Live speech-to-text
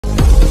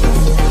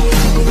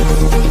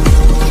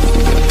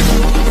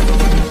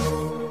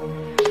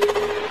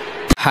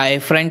Hi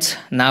friends,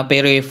 నా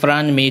పేరు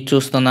ఇఫ్రాన్. మీరు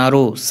చూస్తున్నారు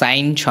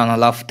sign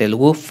channel of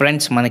Telugu.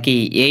 Friends, మనకి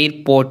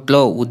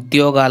ఎయిర్పోర్ట్లో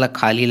ఉద్యోగాల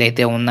ఖాళీలు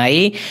అయితే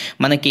ఉన్నాయి.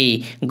 మనకి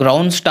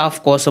గ్రౌండ్ స్టాఫ్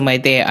కోసం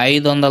అయితే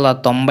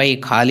 590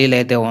 ఖాళీలు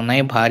అయితే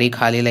ఉన్నాయి, భారీ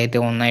ఖాళీలు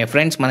అయితే ఉన్నాయి.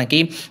 ఫ్రెండ్స్, మనకి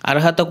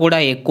అర్హత కూడా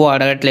ఎక్కువ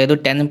అడగట్లేదు,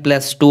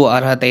 10+2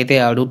 అర్హత అయితే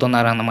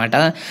అడుగుతున్నారు అన్నమాట.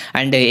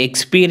 అండ్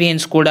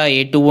ఎక్స్పీరియన్స్ కూడా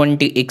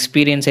ఎటువంటి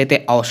ఎక్స్పీరియన్స్ అయితే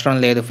అవసరం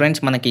లేదు.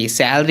 ఫ్రెండ్స్, మనకి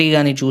శాలరీ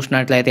కానీ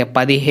చూసినట్లయితే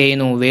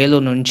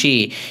 15,000 నుంచి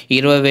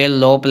 20,000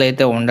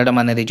 లోపలైతే ఉండడం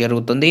అనేది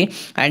జరుగుతుంది.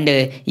 అండ్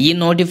ఈ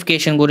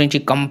నోటిఫికేషన్ గురించి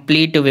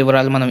కంప్లీట్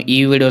వివరాలు మనం ఈ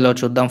వీడియోలో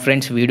చూద్దాం.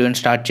 ఫ్రెండ్స్, వీడియోని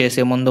స్టార్ట్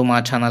చేసే ముందు మా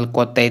ఛానల్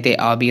కొత్త అయితే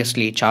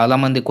ఆబ్వియస్లీ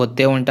చాలామంది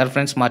కొత్తే ఉంటారు.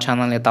 ఫ్రెండ్స్, మా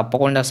ఛానల్ని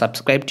తప్పకుండా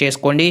సబ్స్క్రైబ్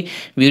చేసుకోండి.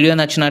 వీడియో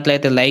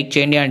నచ్చినట్లయితే లైక్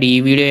చేయండి. అండ్ ఈ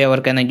వీడియో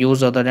ఎవరికైనా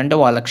యూజ్ అవుతుందంటే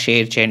వాళ్ళకి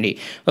షేర్ చేయండి.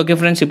 ఓకే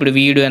ఫ్రెండ్స్, ఇప్పుడు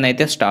వీడియోని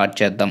అయితే స్టార్ట్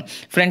చేద్దాం.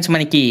 ఫ్రెండ్స్,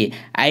 మనకి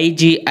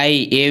IGI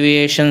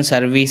aviation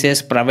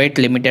services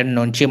private limited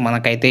నుంచి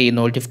మనకైతే ఈ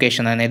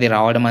నోటిఫికేషన్ అనేది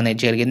రావడం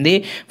అనేది జరిగింది.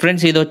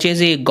 ఫ్రెండ్స్, ఇది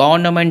వచ్చేసి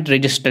గవర్నమెంట్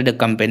రిజిస్టర్డ్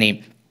కంపెనీ.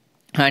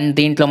 అండ్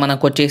దీంట్లో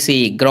మనకు వచ్చేసి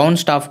గ్రౌండ్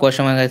స్టాఫ్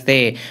కోసం అయితే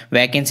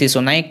వ్యాకెన్సీస్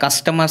ఉన్నాయి.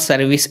 కస్టమర్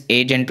సర్వీస్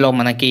ఏజెంట్లో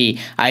మనకి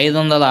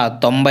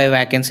 590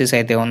 వ్యాకెన్సీస్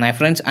అయితే ఉన్నాయి.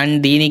 ఫ్రెండ్స్, అండ్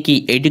దీనికి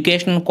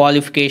ఎడ్యుకేషనల్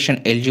క్వాలిఫికేషన్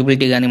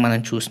ఎలిజిబిలిటీ కానీ మనం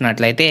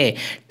చూసినట్లయితే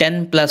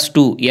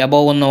 10+2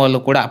 అబవ్ ఉన్న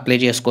వాళ్ళు కూడా అప్లై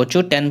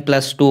చేసుకోవచ్చు.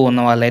 10+2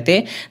 ఉన్న వాళ్ళైతే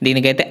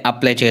దీనికైతే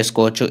అప్లై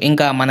చేసుకోవచ్చు.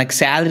 ఇంకా మనకి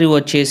శాలరీ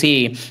వచ్చేసి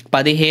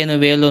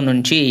 15,000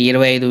 నుంచి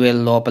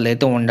 25,000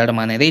 లోపలైతే ఉండడం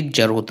అనేది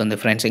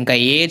జరుగుతుంది. ఫ్రెండ్స్, ఇంకా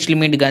ఏజ్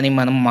లిమిట్ కానీ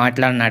మనం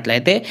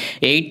మాట్లాడినట్లయితే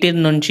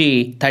 18 నుంచి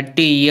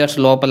 30 ఇయర్స్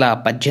లోపల,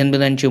 18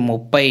 నుంచి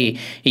 30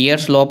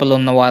 ఇయర్స్ లోపల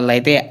ఉన్న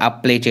వాళ్ళైతే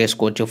అప్లై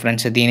చేసుకోవచ్చు.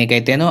 ఫ్రెండ్స్,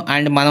 దీనికైతేను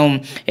అండ్ మనం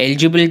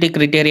ఎలిజిబిలిటీ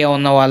క్రైటీరియా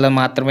ఉన్న వాళ్ళు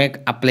మాత్రమే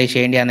అప్లై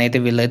చేయండి అని అయితే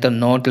వీళ్ళైతే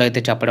నోట్లో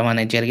అయితే చెప్పడం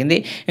అనేది జరిగింది.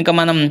 ఇంకా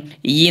మనం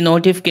ఈ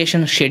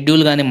నోటిఫికేషన్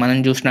షెడ్యూల్ కానీ మనం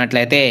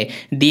చూసినట్లయితే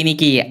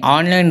దీనికి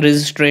ఆన్లైన్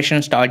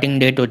రిజిస్ట్రేషన్ స్టార్టింగ్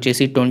డేట్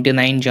వచ్చేసి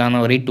 29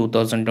 జనవరి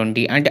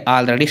 2020 అంటే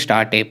ఆల్రెడీ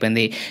స్టార్ట్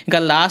అయిపోయింది.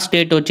 ఇంకా లాస్ట్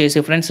డేట్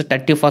వచ్చేసి ఫ్రెండ్స్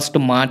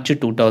 31 మార్చ్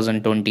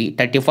 2020.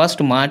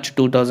 31 మార్చ్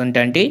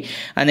 2020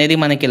 అనేది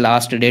మనకి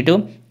లాస్ట్ డేటు.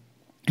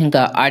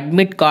 ఇంకా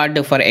అడ్మిట్ కార్డ్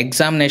ఫర్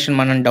ఎగ్జామినేషన్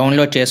మనం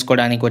డౌన్లోడ్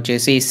చేసుకోవడానికి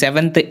వచ్చేసి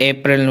 7th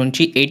ఏప్రిల్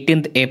నుంచి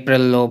 18th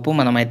ఏప్రిల్ లోపు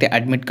మనమైతే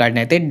అడ్మిట్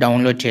కార్డ్ని అయితే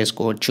డౌన్లోడ్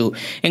చేసుకోవచ్చు.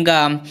 ఇంకా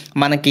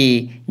మనకి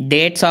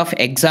డేట్స్ ఆఫ్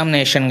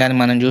ఎగ్జామినేషన్ కానీ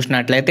మనం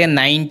చూసినట్లయితే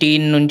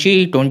 19 నుంచి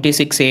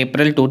 26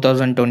 ఏప్రిల్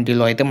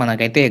 2020లో అయితే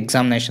మనకైతే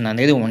ఎగ్జామినేషన్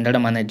అనేది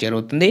ఉండడం అనేది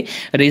జరుగుతుంది.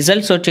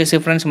 రిజల్ట్స్ వచ్చేసి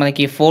ఫ్రెండ్స్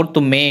మనకి 4th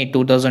మే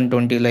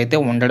 2020లో అయితే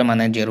ఉండడం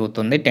అనేది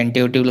జరుగుతుంది.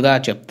 టెంటేటివ్గా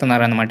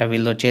చెప్తున్నారనమాట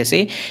వీళ్ళు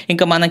వచ్చేసి.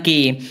 ఇంకా మనకి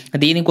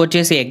దీనికి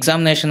వచ్చేసి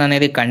ఎగ్జామినేషన్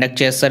అనేది కండక్ట్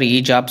చేస్తారు ఈ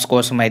జాబ్స్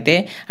కోసం అయితే.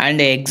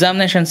 అండ్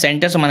ఎగ్జామినేషన్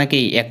సెంటర్స్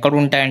మనకి ఎక్కడ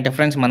ఉంటాయంటే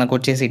ఫ్రెండ్స్ మనకు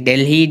వచ్చేసి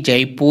ఢిల్లీ,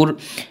 జైపూర్,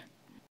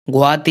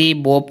 గువాహతి,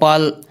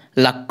 భోపాల్,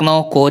 లక్నో,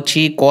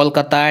 కోచి,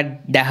 కోల్కతా,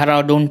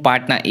 డెహ్రాడూన్,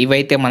 పాట్నా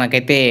ఇవైతే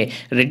మనకైతే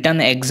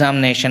రిటర్న్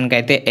ఎగ్జామినేషన్కి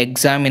అయితే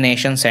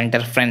ఎగ్జామినేషన్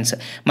సెంటర్. ఫ్రెండ్స్,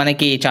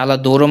 మనకి చాలా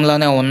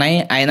దూరంలోనే ఉన్నాయి.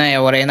 అయినా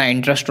ఎవరైనా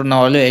ఇంట్రెస్ట్ ఉన్న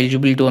వాళ్ళు,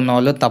 ఎలిజిబిలిటీ ఉన్న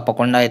వాళ్ళు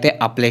తప్పకుండా అయితే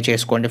అప్లై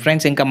చేసుకోండి.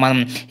 ఫ్రెండ్స్, ఇంకా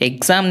మనం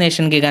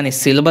ఎగ్జామినేషన్కి కానీ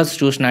సిలబస్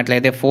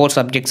చూసినట్లయితే 4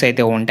 సబ్జెక్ట్స్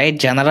అయితే ఉంటాయి.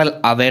 General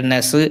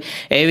awareness,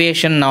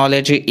 aviation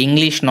knowledge,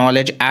 English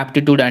knowledge,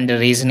 aptitude and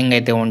reasoning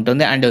అయితే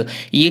ఉంటుంది. అండ్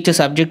ఈచ్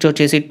సబ్జెక్ట్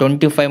వచ్చేసి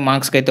 25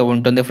 మార్క్స్కి అయితే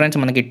ఉంటుంది.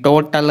 ఫ్రెండ్స్, మనకి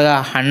టోటల్గా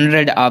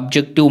 100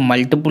 ఆబ్జెక్టివ్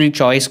మల్టిపుల్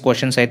చాయిస్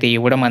క్వశ్చన్స్ అయితే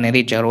ఇవ్వడం అనేది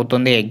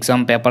జరుగుతుంది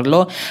ఎగ్జామ్ పేపర్లో.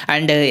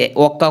 అండ్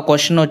ఒక్క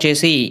క్వశ్చన్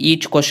వచ్చేసి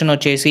ఈచ్ క్వశ్చన్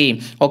వచ్చేసి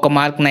 1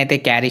 మార్క్ని అయితే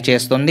క్యారీ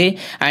చేస్తుంది.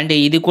 అండ్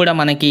ఇది కూడా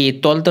మనకి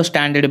 12th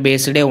స్టాండర్డ్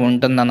బేస్డే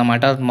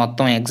ఉంటుందన్నమాట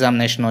మొత్తం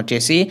ఎగ్జామినేషన్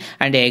వచ్చేసి.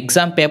 అండ్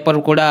ఎగ్జామ్ పేపర్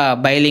కూడా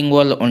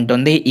బైలింగ్వల్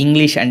ఉంటుంది,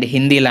 ఇంగ్లీష్ అండ్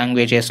హిందీ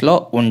లాంగ్వేజెస్లో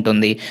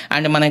ఉంటుంది.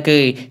 అండ్ మనకి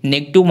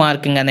నెగిటివ్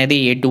మార్కింగ్ అనేది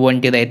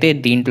ఎటువంటిది అయితే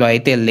దీంట్లో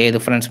అయితే లేదు.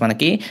 ఫ్రెండ్స్,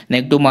 మనకి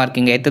నెగిటివ్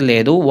మార్కింగ్ అయితే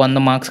లేదు.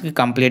 100 మార్క్స్కి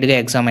కంప్లీట్గా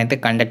ఎగ్జామ్ అయితే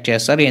కండక్ట్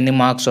చేస్తారు. ఎన్ని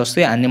మార్క్స్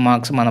వస్తే అన్ని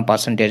మార్క్స్ మన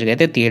పర్సంటేజ్గా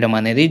అయితే తీయడం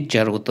అనేది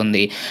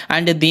జరుగుతుంది.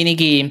 అండ్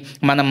దీనికి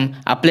మనం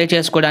అప్లై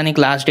చేసుకోవడానికి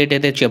లాస్ట్ డేట్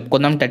అయితే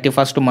చెప్పుకుందాం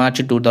 31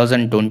 మార్చ్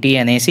 2020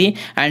 అనేసి.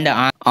 అండ్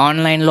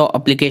ఆన్లైన్లో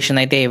అప్లికేషన్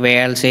అయితే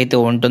వేయాల్సి అయితే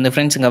ఉంటుంది.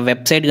 ఫ్రెండ్స్, ఇంకా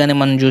వెబ్సైట్ కానీ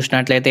మనం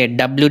చూసినట్లయితే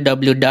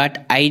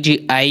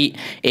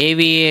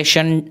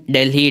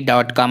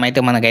www.igiaviationdelhi.com అయితే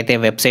మనకైతే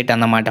వెబ్సైట్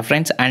అన్నమాట.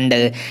 ఫ్రెండ్స్, అండ్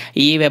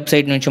ఈ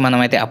వెబ్సైట్ నుంచి మనం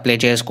అయితే అప్లై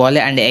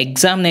చేసుకోవాలి. అండ్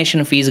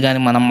ఎగ్జామినేషన్ ఫీజు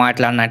కానీ మనం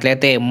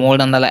మాట్లాడినట్లయితే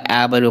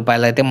 350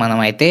 రూపాయలు అయితే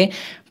మనం అయితే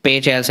పే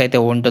చేయాల్సి అయితే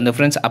ఉంటుంది.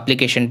 ఫ్రెండ్స్,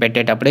 అప్లికేషన్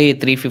పెట్టేటప్పుడే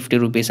 350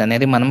 రూపీస్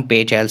అనేది మనం పే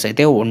చేయాల్సి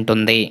అయితే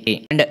ఉంటుంది.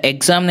 అండ్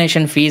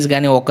ఎగ్జామినేషన్ ఫీజు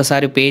కానీ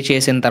ఒక్కసారి పే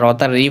చేసిన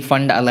తర్వాత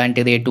రీఫండ్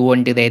అలాంటిది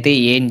ఎటువంటిది అయితే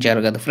ఏం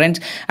జరగదు.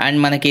 ఫ్రెండ్స్, అండ్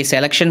మనకి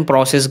సెలక్షన్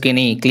ప్రాసెస్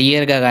కానీ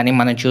క్లియర్గా కానీ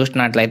మనం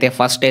చూసినట్లయితే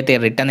ఫస్ట్ అయితే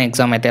రిటర్న్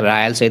ఎగ్జామ్ అయితే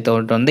రాయాల్సి అయితే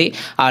ఉంటుంది.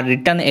 ఆ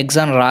రిటర్న్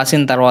ఎగ్జామ్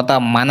రాసిన తర్వాత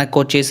మనకు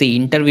వచ్చేసి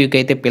ఇంటర్వ్యూకి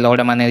అయితే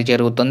పిలవడం అనేది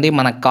జరుగుతుంది.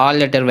 మన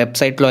కాల్ లెటర్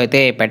వెబ్సైట్లో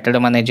అయితే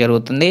పెట్టడం అనేది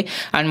జరుగుతుంది.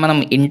 అండ్ మనం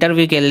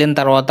ఇంటర్వ్యూకి వెళ్ళిన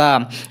తర్వాత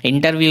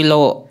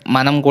ఇంటర్వ్యూలో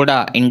మనం కూడా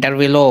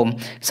ఇంటర్వ్యూలో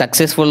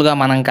సక్సెస్ఫుల్గా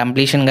మనం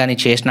కంప్లీషన్ కానీ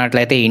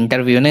చేసినట్లయితే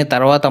ఇంటర్వ్యూని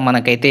తర్వాత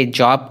మనకైతే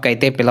జాబ్కి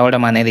అయితే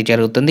పిలవడం అనేది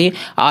జరుగుతుంది.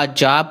 ఆ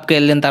జాబ్కి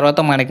వెళ్ళిన తర్వాత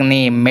మనకి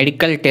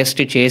మెడికల్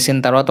టెస్ట్ చేసిన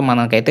తర్వాత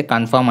మనకైతే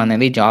కన్ఫర్మ్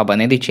అనేది జాబ్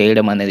అనేది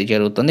చేయడం అనేది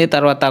జరుగుతుంది.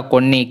 తర్వాత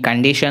కొన్ని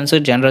కండిషన్స్,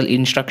 జనరల్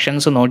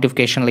ఇన్స్ట్రక్షన్స్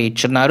నోటిఫికేషన్లో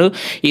ఇచ్చున్నారు.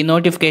 ఈ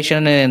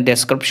నోటిఫికేషన్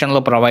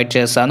డిస్క్రిప్షన్లో ప్రొవైడ్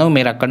చేస్తాను,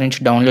 మీరు అక్కడ నుంచి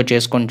డౌన్లోడ్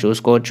చేసుకొని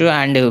చూసుకోవచ్చు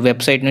అండ్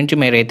వెబ్సైట్ నుంచి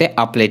మీరైతే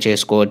అప్లై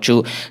చేసుకోవచ్చు.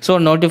 సో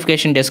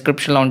నోటిఫికేషన్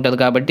డిస్క్రిప్షన్లో ఉంటుంది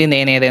కాబట్టి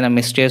నేను ఏదైనా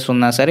మిస్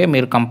చేస్తున్నా సరే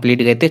మీరు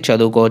కంప్లీట్గా అయితే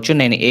చదువుకోవచ్చు.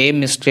 నేను ఏం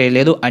మిస్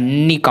చేయలేదు,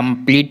 అన్ని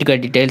కంప్లీట్గా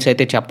డీటెయిల్స్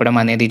అయితే చెప్పడం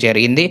అనేది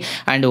జరిగింది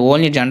అండ్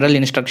ఓన్లీ జనరల్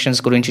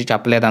ఇన్స్ట్రక్షన్స్ గురించి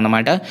చెప్పలేదు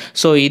అనమాట.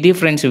 సో ఇది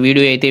ఫ్రెండ్స్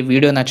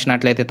వీడియో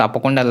నచ్చినట్లయితే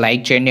తప్పకుండా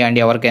లైక్ చేయండి అండ్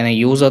ఎవరికైనా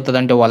యూజ్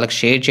అవుతుందంటే వాళ్ళకి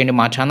షేర్ చేయండి.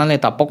 మా ఛానల్ని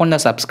తప్పకుండా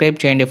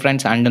సబ్స్క్రైబ్ చేయండి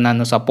ఫ్రెండ్స్ అండ్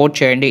నన్ను సపోర్ట్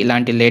చేయండి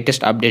ఇలాంటి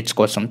లేటెస్ట్ అప్డేట్స్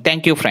కోసం.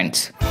 Thank you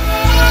friends.